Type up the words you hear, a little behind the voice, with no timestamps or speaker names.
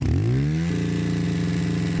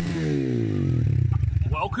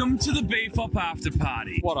Welcome to the BFOP after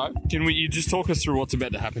party. Can you just talk us through what's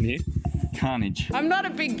about to happen here? Carnage. I'm not a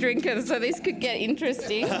big drinker, so this could get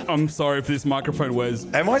interesting. I'm sorry if this microphone wears.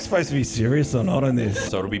 Am I supposed to be serious or not on this?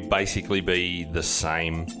 So it'll basically be the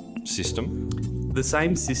same system. The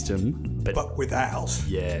same system, but without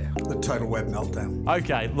the total web meltdown.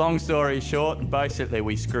 Okay, long story short, basically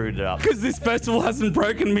we screwed it up. Because this festival hasn't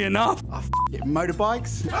broken me enough. Oh, it,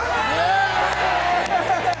 motorbikes?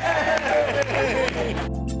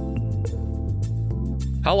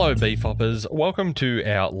 Hello BFOPers, welcome to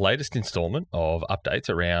our latest instalment of updates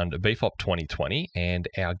around BFOP 2020, and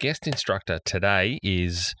our guest instructor today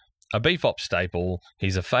is a BFOP staple.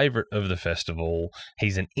 He's a favourite of the festival.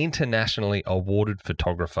 He's an internationally awarded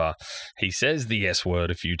photographer. He says the S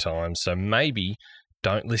word a few times, so maybe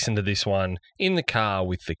don't listen to this one in the car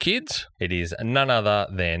with the kids. It is none other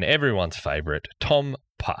than everyone's favourite, Tom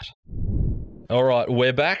Putt. All right,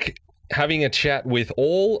 we're back having a chat with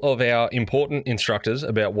all of our important instructors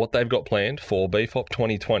about what they've got planned for BFOP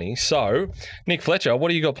 2020. So, Nick Fletcher, what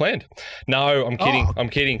do you got planned? No, I'm kidding. I'm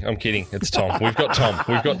kidding. It's Tom. We've got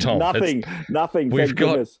Tom. Nothing. We've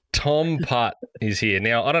got Tom Putt is here.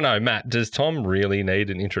 Now, I don't know, Matt, does Tom really need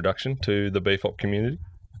an introduction to the BFOP community?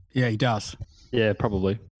 Yeah, he does. Yeah,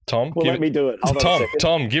 probably. Tom, let me do it.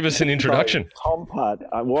 Tom, give us an introduction. Tom Putt,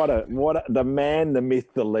 the man, the myth,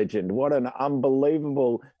 the legend. What an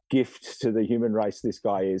unbelievable gift to the human race this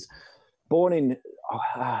guy is. Born in,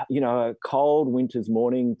 a cold winter's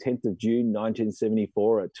morning, 10th of June,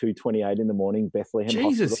 1974 at 2:28 in the morning, Bethlehem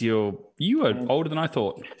Jesus, Hospital. you are older than I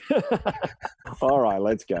thought. All right,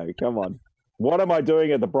 let's go. Come on. What am I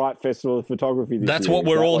doing at the Bright Festival of Photography this year? That's what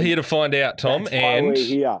we're all here to find out, Tom. And we're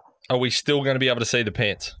here. Are we still going to be able to see the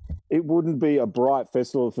pants? It wouldn't be a Bright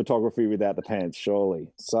Festival of Photography without the pants, surely.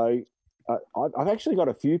 So I've actually got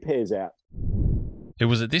a few pairs out. It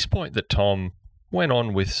was at this point that Tom went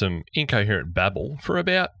on with some incoherent babble for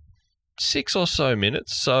about 6 or so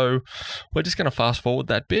minutes. So we're just going to fast forward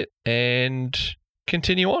that bit and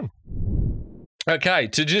continue on. Okay,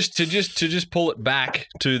 to just pull it back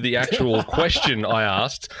to the actual question I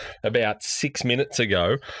asked about 6 minutes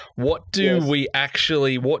ago, what do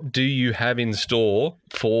you have in store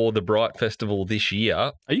for the Bright Festival this year?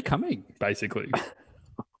 Are you coming, basically?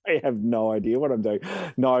 I have no idea what I'm doing.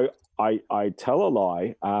 No, I tell a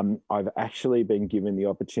lie. I've actually been given the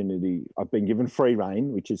opportunity. I've been given free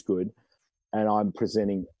rein, which is good. And I'm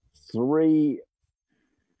presenting 3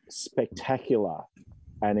 spectacular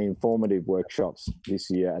and informative workshops this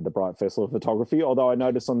year at the Bright Festival of Photography. Although I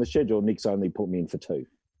noticed on the schedule, Nick's only put me in for 2.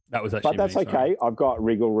 That was actually But that's okay. I've got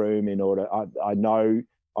wriggle room in order. I know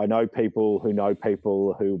people who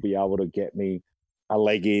will be able to get me a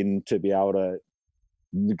leg in to be able to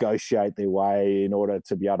negotiate their way in order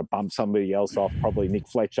to be able to bump somebody else off, probably Nick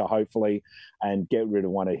Fletcher, hopefully, and get rid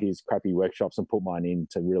of one of his crappy workshops and put mine in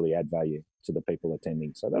to really add value to the people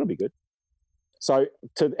attending. So that'll be good. So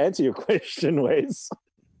to answer your question, Wes,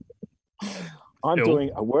 I'm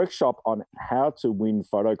doing a workshop on how to win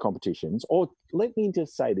photo competitions, or let me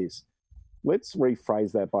just say this. Let's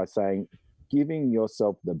rephrase that by saying giving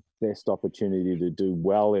yourself the best opportunity to do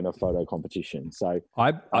well in a photo competition. So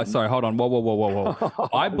sorry, hold on. Whoa.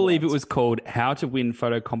 I believe it was called How to Win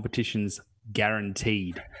Photo Competitions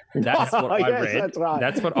Guaranteed. That's what I read. That's right.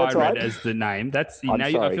 That's what I read as the name.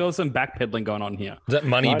 I feel some backpedaling going on here. Is that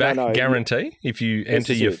money back guarantee? If you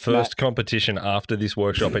enter your first competition after this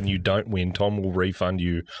workshop and you don't win, Tom will refund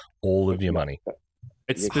you all of your money.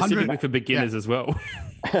 It's specifically for beginners as well.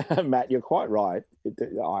 Matt, you're quite right.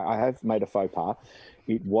 I have made a faux pas.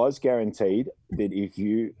 It was guaranteed that if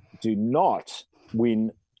you do not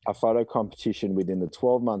win a photo competition within the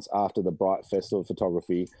 12 months after the Bright Festival of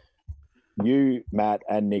Photography, you, Matt,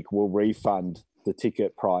 and Nick will refund the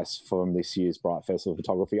ticket price from this year's Bright Festival of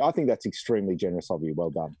Photography. I think that's extremely generous of you. Well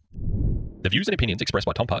done. The views and opinions expressed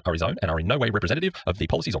by Tom Putt are his own and are in no way representative of the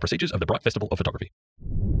policies or procedures of the Bright Festival of Photography.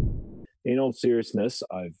 In all seriousness,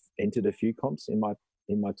 I've entered a few comps in my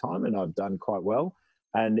time and I've done quite well.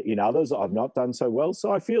 And in others, I've not done so well.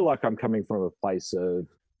 So I feel like I'm coming from a place of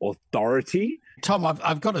authority. Tom,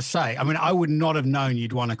 I've got to say, I mean, I would not have known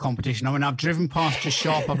you'd won a competition. I mean, I've driven past your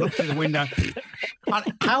shop, I've looked through the window.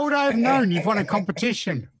 How would I have known you've won a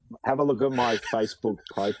competition? Have a look at my Facebook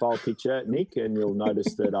profile picture, Nick, and you'll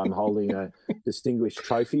notice that I'm holding a distinguished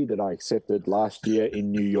trophy that I accepted last year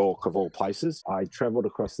in New York, of all places. I travelled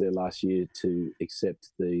across there last year to accept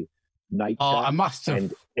the Nature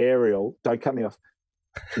and Aerial, don't cut me off,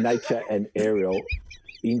 Nature and Aerial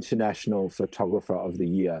International Photographer of the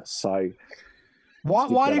Year. So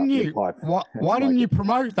why didn't you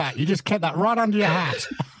promote that? You just kept that right under your hat.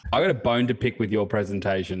 I got a bone to pick with your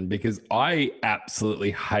presentation because I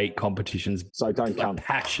absolutely hate competitions. So don't come.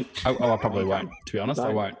 Passion. I probably won't. To be honest, I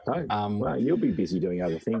won't. Don't. Well, you'll be busy doing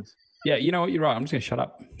other things. Yeah, you know what? You're right. I'm just going to shut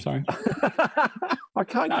up. Sorry. I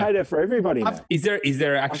can't cater for everybody now. Is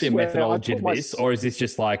there actually a methodology to my- this, or is this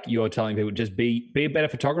just like you're telling people just be a better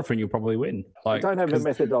photographer and you'll probably win? I Like, don't have a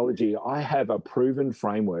methodology. I have a proven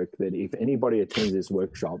framework that if anybody attends this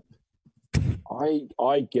workshop,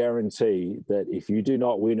 I guarantee that if you do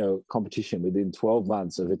not win a competition within 12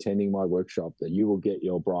 months of attending my workshop, that you will get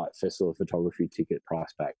your Bright Festival of Photography ticket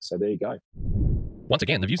price back. So there you go. Once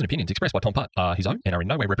again, the views and opinions expressed by Tom Putt are his own and are in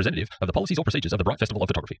no way representative of the policies or procedures of the Bright Festival of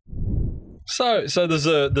Photography. So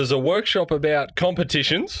there's a workshop about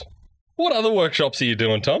competitions. What other workshops are you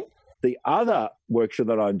doing, Tom? The other workshop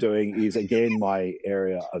that I'm doing is, again, my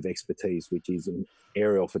area of expertise, which is in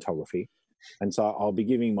aerial photography. And so I'll be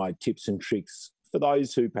giving my tips and tricks for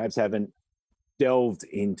those who perhaps haven't delved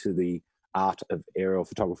into the art of aerial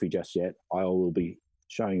photography just yet. I will be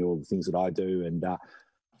showing you all the things that I do. And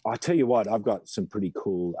I tell you what, I've got some pretty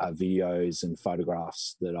cool videos and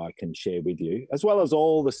photographs that I can share with you, as well as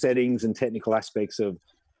all the settings and technical aspects of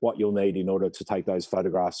what you'll need in order to take those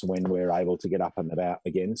photographs when we're able to get up and about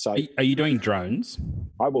again. So are you doing drones?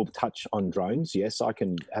 I will touch on drones. Yes, I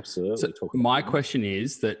can absolutely talk about My them. question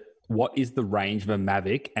is that what is the range of a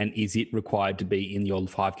Mavic and is it required to be in your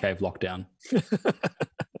 5K of lockdown?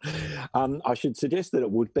 I should suggest that it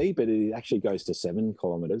would be, but it actually goes to 7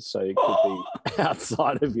 kilometers. So it could be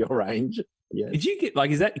outside of your range. Yeah. Did you get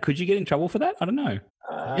could you get in trouble for that? I don't know.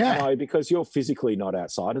 No, because you're physically not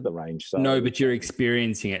outside of the range. So No, but you're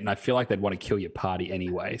experiencing it, and I feel like they'd want to kill your party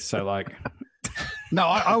anyway. So, like, No,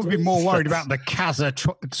 I would be more worried about the CASA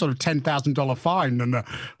sort of $10,000 fine than the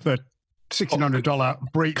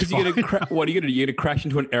 $1,600 breach. because you're gonna what are you gonna do? You're gonna crash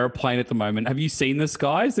into an airplane at the moment. Have you seen the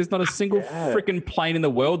skies? There's not a single freaking plane in the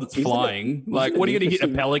world that's flying. Like, what are you gonna hit a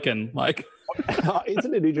pelican? Like,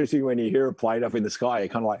 isn't it interesting when you hear a plane up in the sky? You're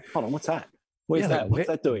kind of like, hold on, what's that? Where's that? What's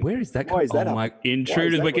that doing? Where is that? Why is that oh up? my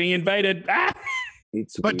intruders! We're getting invaded. Ah!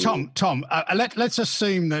 It's But weird. Tom, let's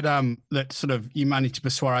assume that that sort of you managed to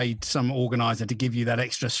persuade some organizer to give you that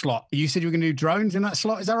extra slot. You said you were going to do drones in that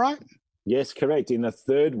slot. Is that right? Yes, correct. In the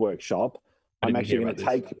third workshop, I'm didn't actually hear going to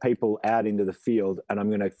about take people out into the field and I'm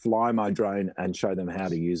going to fly my drone and show them how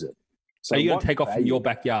to use it. So Are you going what to take off from they- your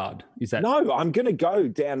backyard? Is that No, I'm going to go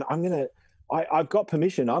down. I've got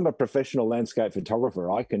permission. I'm a professional landscape photographer.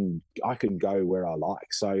 I can go where I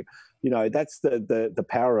like. So, that's the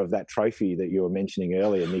power of that trophy that you were mentioning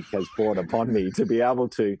earlier, Nick, has brought upon me to be able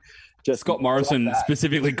to just Scott Morrison drop that.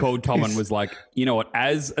 specifically called Tom and was like, you know what?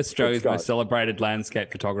 As Australia's Scott. most celebrated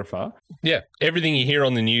landscape photographer, Yeah, everything you hear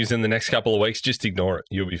on the news in the next couple of weeks, just ignore it.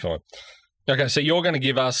 You'll be fine. Okay, so you're going to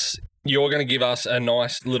give us a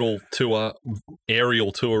nice little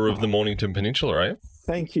aerial tour of the Mornington Peninsula, are you?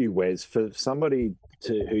 Thank you, Wes, for somebody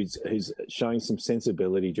who's showing some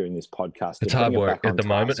sensibility during this podcast. to It's hard bring it work back at the on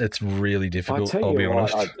moment. task. It's really I difficult. tell I'll you be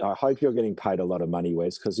what, honest. I hope you're getting paid a lot of money,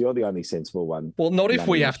 Wes, because you're the only sensible one. Well, not if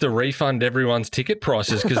we Money. have to refund everyone's ticket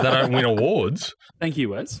prices because they don't win awards. thank you,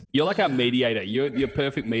 Wes. You're like our mediator. You're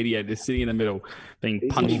perfect mediator, just sitting in the middle, being Isn't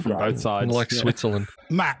punched he from great? both sides. Like Yeah. Switzerland.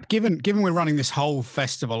 Matt, given we're running this whole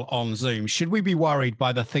festival on Zoom, should we be worried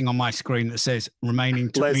by the thing on my screen that says remaining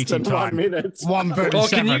Less meeting than 1 time? minute.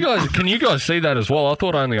 1:37. Oh, can you guys see that as well? I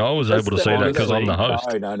thought only I was able to see that because I'm the host.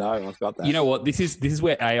 No, I've got that. You know what? This is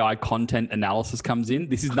where AI content analysis comes in.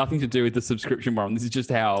 This is nothing to do with the subscription model. This is just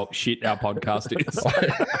how shit our podcast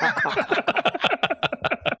is.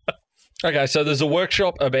 Okay, so there's a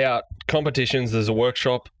workshop about competitions. There's a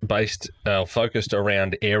workshop focused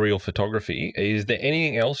around aerial photography. Is there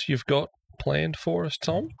anything else you've got planned for us,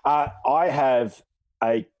 Tom? I have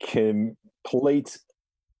a complete,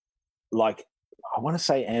 I want to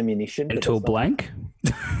say ammunition. but Until it's not blank.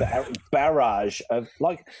 barrage of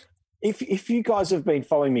if you guys have been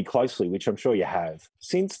following me closely, which I'm sure you have,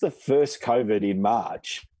 since the first COVID in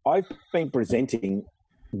March, I've been presenting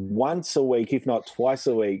once a week, if not twice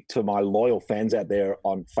a week, to my loyal fans out there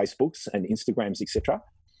on Facebooks and Instagrams, etc.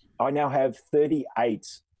 I now have 38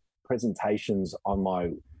 presentations on my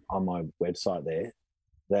website there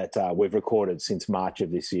that we've recorded since March of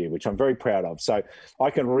this year, which I'm very proud of. So I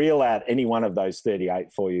can reel out any one of those 38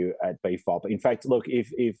 for you at BFOP. In fact, look,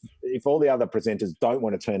 if all the other presenters don't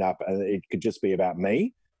want to turn up and it could just be about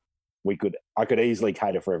me, I could easily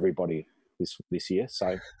cater for everybody this year.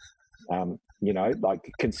 So,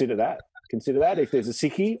 consider that. Consider that. If there's a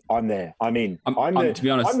sickie, I'm there. I'm in. I'm to be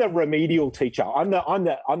honest, I'm the remedial teacher. I'm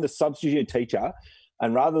the substitute teacher.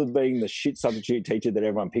 And rather than being the shit substitute teacher that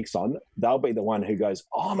everyone picks on, they'll be the one who goes,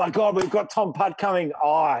 "Oh my God, we've got Tom Putt coming!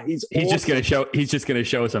 Oh, he's awesome." just going to show. He's just going to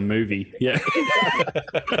show us a movie. Yeah.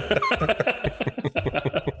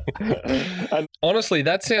 Honestly,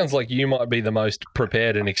 that sounds like you might be the most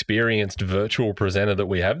prepared and experienced virtual presenter that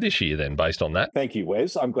we have this year, then, based on that. Thank you,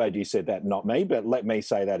 Wes. I'm glad you said that, not me, but let me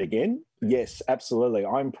say that again. Yes, absolutely.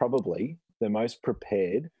 I'm probably the most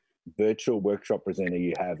prepared virtual workshop presenter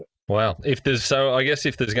you have. Wow. I guess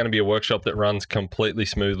if there's going to be a workshop that runs completely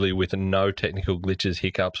smoothly with no technical glitches,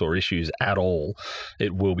 hiccups, or issues at all,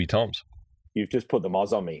 it will be Tom's. You've just put the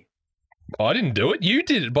moz on me. I didn't do it. You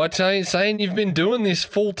did it by saying you've been doing this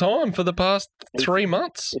full time for the past 3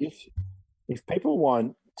 months. If people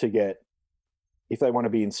want to if they want to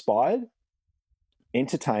be inspired,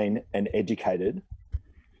 entertained, and educated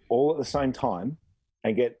all at the same time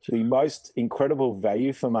and get the most incredible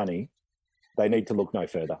value for money, they need to look no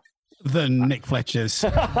further than Nick Fletcher's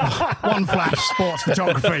One Flash Sports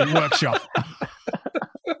Photography Workshop.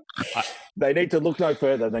 They need to look no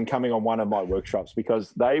further than coming on one of my workshops,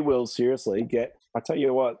 because they will seriously get, I tell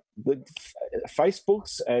you what, the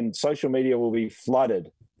Facebooks and social media will be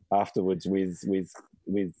flooded afterwards with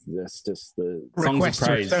just the request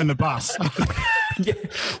to return the bus. Yeah.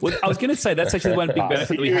 Well, I was going to say that's actually one big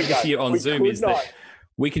benefit that we have this year on Zoom is that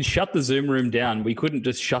we can shut the Zoom room down. We couldn't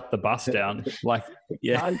just shut the bus down.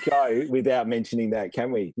 Can't go without mentioning that,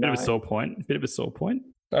 can we? Bit of a sore point.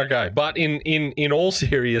 Okay, but in all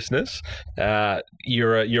seriousness,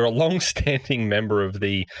 you're a long-standing member of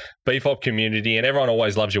the BFOP community, and everyone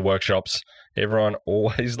always loves your workshops. Everyone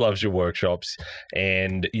always loves your workshops,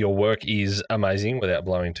 and your work is amazing without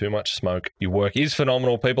blowing too much smoke. Your work is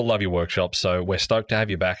phenomenal. People love your workshops, so we're stoked to have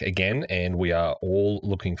you back again, and we are all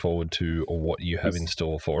looking forward to what you have in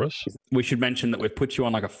store for us. We should mention that we've put you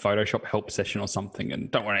on like a Photoshop help session or something,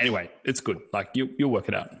 and don't worry. Anyway, it's good. Like you'll work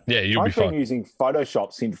it out. Yeah, you'll be fine. I've been using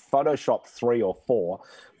Photoshop since Photoshop 3 or 4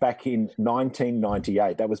 back in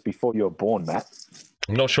 1998. That was before you were born, Matt.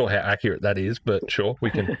 I'm not sure how accurate that is, but sure, we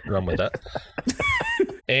can run with that.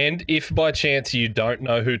 And if by chance you don't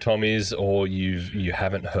know who Tom is, or you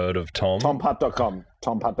haven't heard of Tom, TomPutt.com,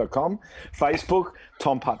 Facebook,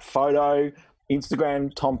 Tom Putt Photo,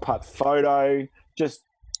 Instagram, Tom Putt Photo. Just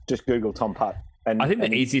Google Tom Putt. And I think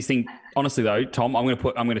the easiest thing, honestly though, Tom, I'm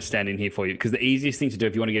going to stand in here for you, because the easiest thing to do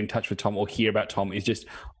if you want to get in touch with Tom or hear about Tom is just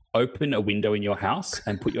open a window in your house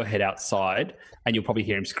and put your head outside, and you'll probably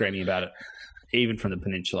hear him screaming about it, even from the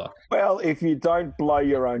peninsula. Well, if you don't blow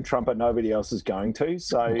your own trumpet, nobody else is going to.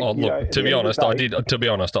 So, to be honest, I did. To be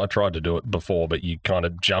honest, I tried to do it before, but you kind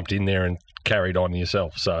of jumped in there and carried on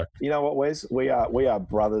yourself. So, you know what, Wes? We are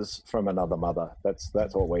brothers from another mother. That's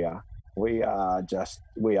what we are. We are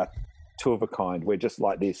two of a kind. We're just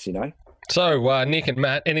like this, you know. So, Nick and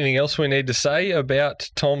Matt, anything else we need to say about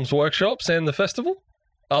Tom's workshops and the festival,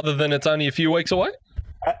 other than it's only a few weeks away?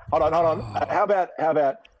 Hold on. How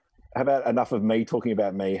about enough of me talking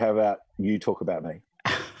about me? How about you talk about me?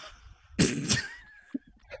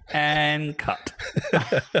 And cut.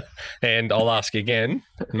 And I'll ask again,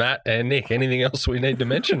 Matt and Nick, anything else we need to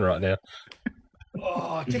mention right now?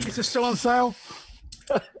 Oh, tickets are still on sale.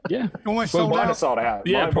 Yeah. Almost Well, sold mine are out. sold out.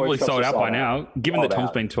 Yeah, Mine probably workshops sold are out by now. Given Sold that Tom's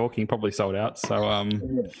out. been talking, probably sold out. So,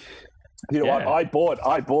 You know what? Yeah. I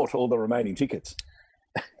bought all the remaining tickets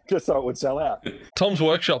just so it would sell out. Tom's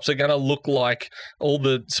workshops are going to look like all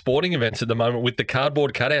the sporting events at the moment with the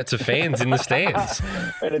cardboard cutouts of fans in the stands.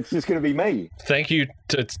 And it's just going to be me. Thank you.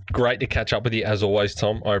 It's great to catch up with you as always,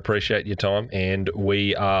 Tom. I appreciate your time, and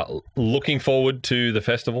we are looking forward to the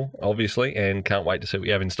festival, obviously, and can't wait to see what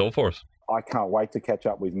you have in store for us. I can't wait to catch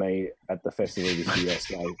up with me at the festival this year.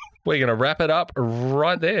 So We're going to wrap it up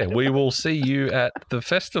right there. We will see you at the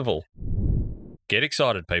festival. Get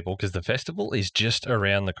excited, people, because the festival is just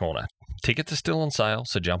around the corner. Tickets are still on sale,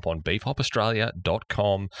 so jump on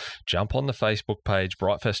bfopaustralia.com, jump on the Facebook page,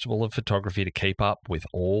 Bright Festival of Photography, to keep up with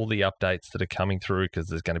all the updates that are coming through, because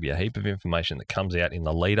there's going to be a heap of information that comes out in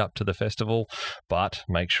the lead up to the festival. But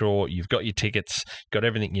make sure you've got your tickets, got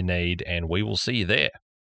everything you need, and we will see you there.